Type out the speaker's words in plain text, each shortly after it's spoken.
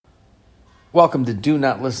Welcome to Do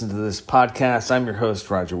Not Listen to This podcast. I'm your host,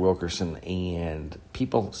 Roger Wilkerson, and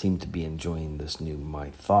people seem to be enjoying this new My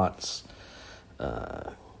Thoughts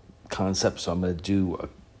concept, so I'm going to do a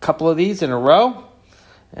couple of these in a row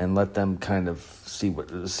and let them kind of see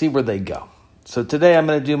where they go. So today I'm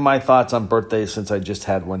going to do my thoughts on birthdays since I just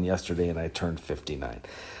had one yesterday and I turned 59.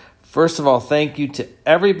 First of all, thank you to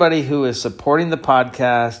everybody who is supporting the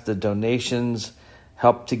podcast. The donations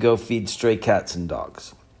help to go feed stray cats and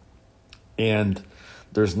dogs. And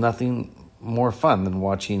there's nothing more fun than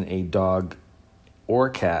watching a dog or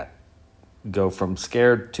cat go from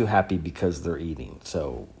scared to happy because they're eating.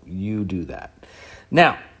 So you do that.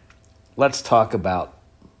 Now, let's talk about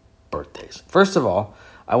birthdays. First of all,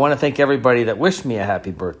 I want to thank everybody that wished me a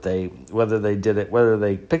happy birthday, whether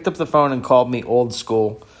they picked up the phone and called me old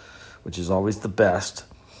school, which is always the best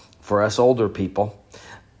for us older people.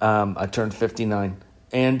 I turned 59.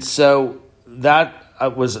 And so that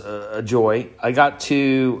was a joy. I got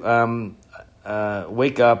to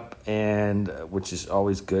wake up, which is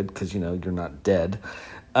always good because, you're not dead.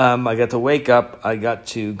 I got to wake up. I got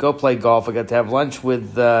to go play golf. I got to have lunch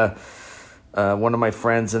with one of my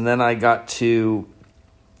friends, and then I got to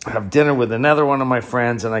have dinner with another one of my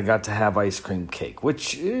friends, and I got to have ice cream cake,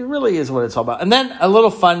 which really is what it's all about. And then a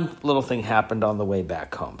little thing happened on the way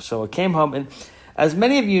back home. So I came home, and as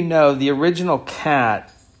many of you know, the original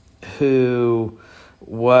cat who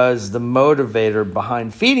was the motivator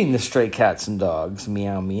behind feeding the stray cats and dogs,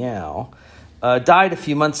 meow, meow, died a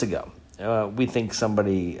few months ago. We think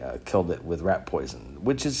somebody killed it with rat poison,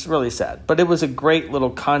 which is really sad. But it was a great little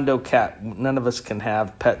condo cat. None of us can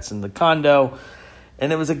have pets in the condo.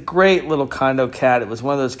 And it was a great little condo cat. It was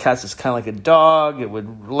one of those cats that's kind of like a dog. It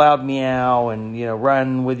would loud meow and,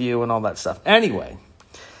 run with you and all that stuff. Anyway,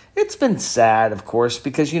 it's been sad, of course,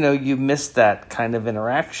 because, you miss that kind of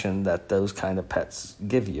interaction that those kind of pets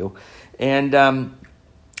give you. And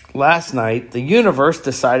last night, the universe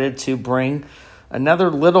decided to bring another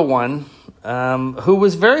little one who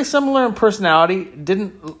was very similar in personality.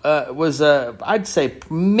 I'd say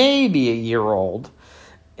maybe a year old.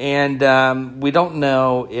 And we don't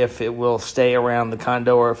know if it will stay around the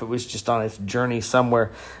condo or if it was just on its journey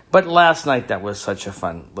somewhere. But last night, that was such a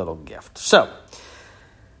fun little gift. So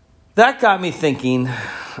that got me thinking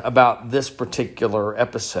about this particular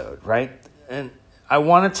episode, right? And I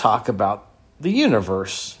want to talk about the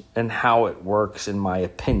universe and how it works, in my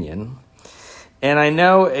opinion. And I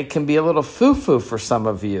know it can be a little foo-foo for some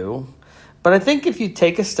of you, but I think if you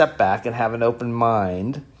take a step back and have an open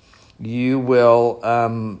mind, you will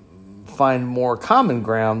find more common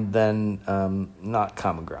ground than not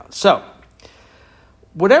common ground. So,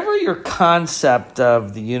 whatever your concept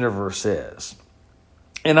of the universe is,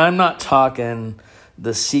 and I'm not talking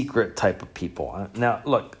the secret type of people. Now,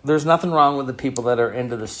 look, there's nothing wrong with the people that are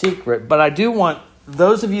into the secret, but I do want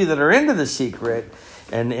those of you that are into the secret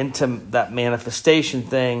and into that manifestation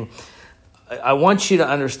thing, I want you to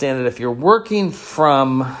understand that if you're working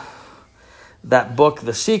from that book,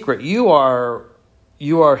 The Secret, you are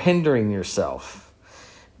hindering yourself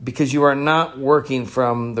because you are not working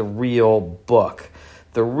from the real book.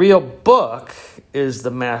 The real book is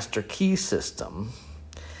the Master Key System.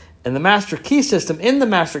 And in the Master Key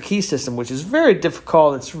System, which is very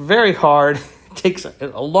difficult, it's very hard, it takes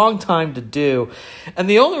a long time to do. And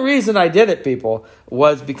the only reason I did it,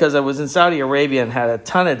 was because I was in Saudi Arabia and had a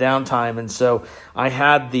ton of downtime. And so I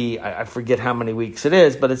had I forget how many weeks it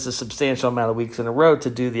is, but it's a substantial amount of weeks in a row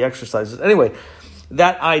to do the exercises. Anyway,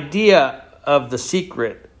 that idea of The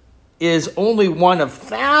Secret is only one of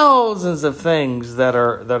thousands of things that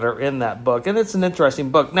are in that book. And it's an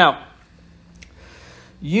interesting book. Now,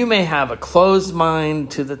 you may have a closed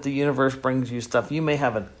mind to that the universe brings you stuff. You may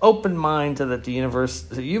have an open mind to that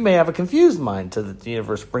you may have a confused mind to that the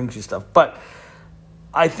universe brings you stuff. But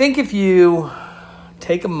I think if you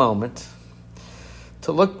take a moment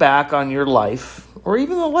to look back on your life, or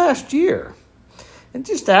even the last year, and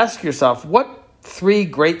just ask yourself, what 3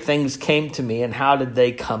 great things came to me and how did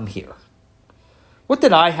they come here? What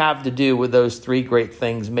did I have to do with those 3 great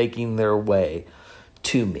things making their way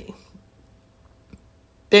to me?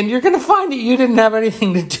 Then you're going to find that you didn't have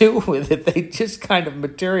anything to do with it. They just kind of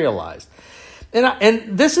materialized.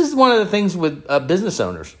 And this is one of the things with business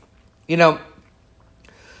owners.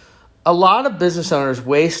 A lot of business owners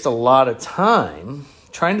waste a lot of time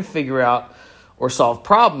trying to figure out or solve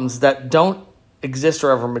problems that don't exist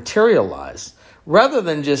or ever materialize, rather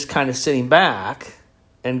than just kind of sitting back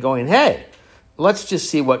and going, hey, let's just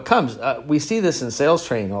see what comes. We see this in sales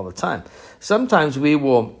training all the time. Sometimes we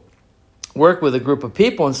will work with a group of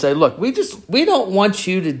people and say, look, we don't want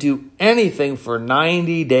you to do anything for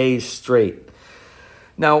 90 days straight.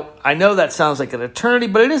 Now, I know that sounds like an eternity,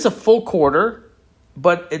 but it is a full quarter,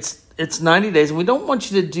 but it's 90 days, and we don't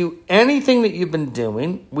want you to do anything that you've been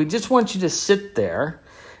doing. We just want you to sit there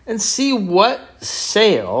and see what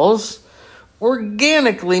sales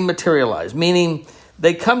organically materialize, meaning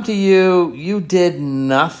they come to you, you did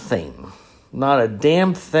nothing, not a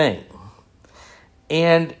damn thing.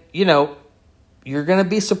 And, you're going to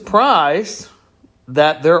be surprised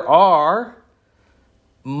that there are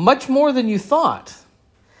much more than you thought.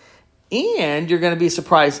 And you're going to be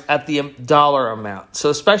surprised at the dollar amount. So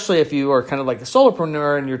especially if you are kind of like a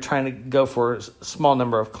solopreneur and you're trying to go for a small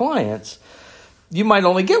number of clients, you might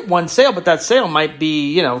only get one sale, but that sale might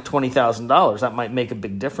be, $20,000. That might make a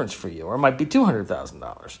big difference for you, or it might be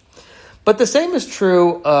 $200,000. But the same is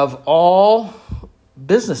true of all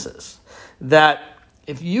businesses, that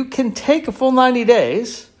if you can take a full 90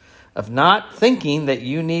 days of not thinking that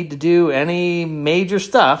you need to do any major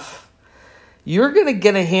stuff, you're going to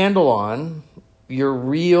get a handle on your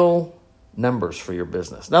real numbers for your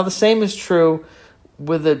business. Now, the same is true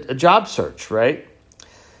with a job search, right?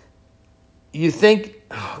 You think,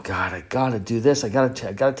 oh God, I got to do this. I got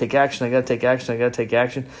to take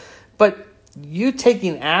action. But you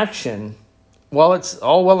taking action, while it's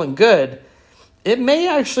all well and good, it may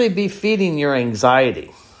actually be feeding your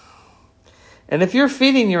anxiety. And if you're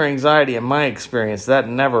feeding your anxiety, in my experience, that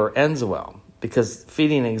never ends well, because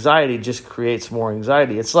feeding anxiety just creates more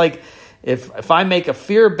anxiety. It's like if I make a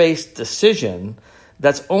fear-based decision,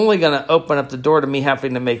 that's only going to open up the door to me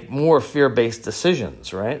having to make more fear-based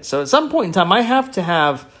decisions, right? So at some point in time, I have to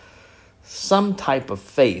have some type of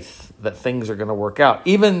faith that things are going to work out,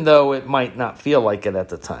 even though it might not feel like it at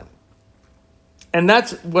the time. And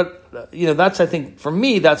that's what, I think, for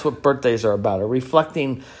me, that's what birthdays are about, are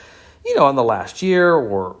reflecting, on the last year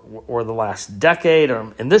or the last decade,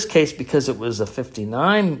 or in this case, because it was a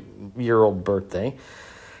 59-year-old birthday.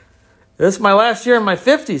 This is my last year in my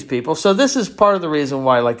 50s, people. So this is part of the reason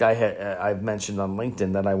why, like I've mentioned on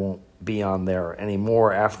LinkedIn, that I won't be on there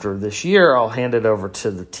anymore after this year. I'll hand it over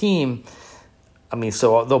to the team.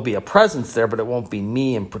 So there'll be a presence there, but it won't be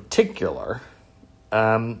me in particular.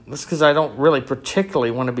 That's because I don't really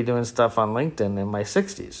particularly want to be doing stuff on LinkedIn in my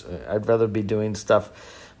 60s. I'd rather be doing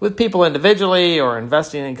stuff with people individually, or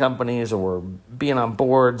investing in companies, or being on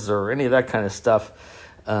boards, or any of that kind of stuff.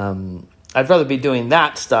 I'd rather be doing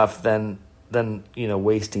that stuff than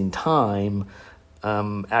wasting time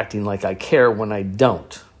acting like I care when I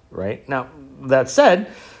don't, right? Now, that said,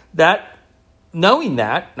 knowing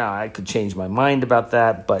that, now I could change my mind about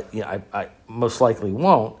that, but I most likely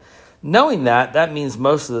won't. Knowing that means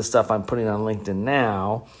most of the stuff I'm putting on LinkedIn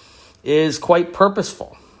now is quite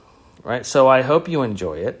purposeful, right? So I hope you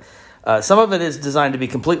enjoy it. Some of it is designed to be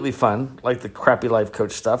completely fun, like the Crappy Life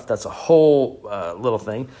Coach stuff. That's a whole little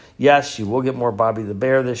thing. Yes, you will get more Bobby the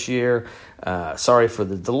Bear this year. Sorry for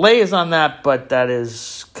the delays on that, but that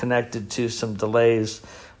is connected to some delays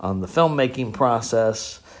on the filmmaking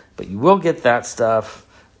process. But you will get that stuff.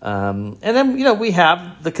 And then, we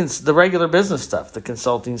have the regular business stuff, the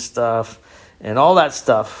consulting stuff, and all that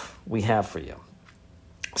stuff we have for you.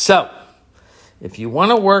 So, if you want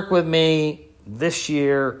to work with me this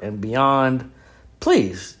year and beyond,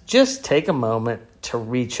 please just take a moment to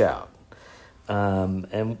reach out.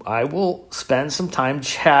 And I will spend some time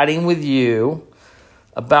chatting with you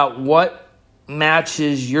about what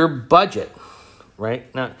matches your budget,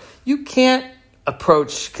 right? Now, you can't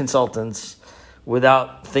approach consultants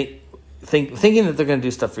without thinking that they're going to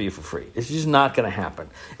do stuff for you for free. It's just not going to happen.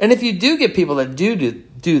 And if you do get people that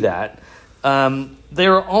do that,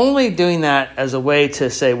 they're only doing that as a way to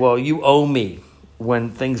say, well, you owe me when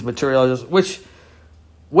things materialize, which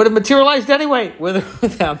would have materialized anyway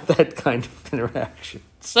without that kind of interaction.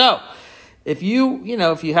 So if you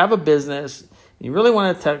have a business, you really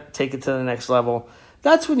want to take it to the next level,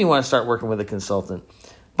 that's when you want to start working with a consultant.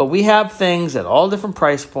 But we have things at all different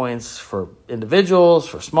price points for individuals,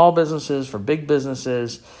 for small businesses, for big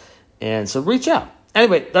businesses. And so reach out.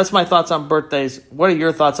 Anyway, that's my thoughts on birthdays. What are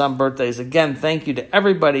your thoughts on birthdays? Again, thank you to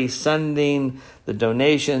everybody sending the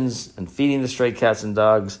donations and feeding the stray cats and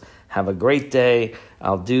dogs. Have a great day.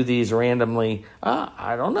 I'll do these randomly.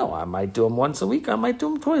 I don't know. I might do them once a week. I might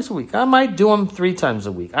do them twice a week. I might do them 3 times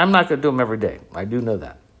a week. I'm not going to do them every day. I do know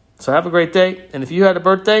that. So have a great day. And if you had a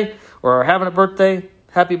birthday or are having a birthday,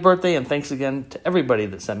 happy birthday, and thanks again to everybody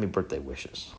that sent me birthday wishes.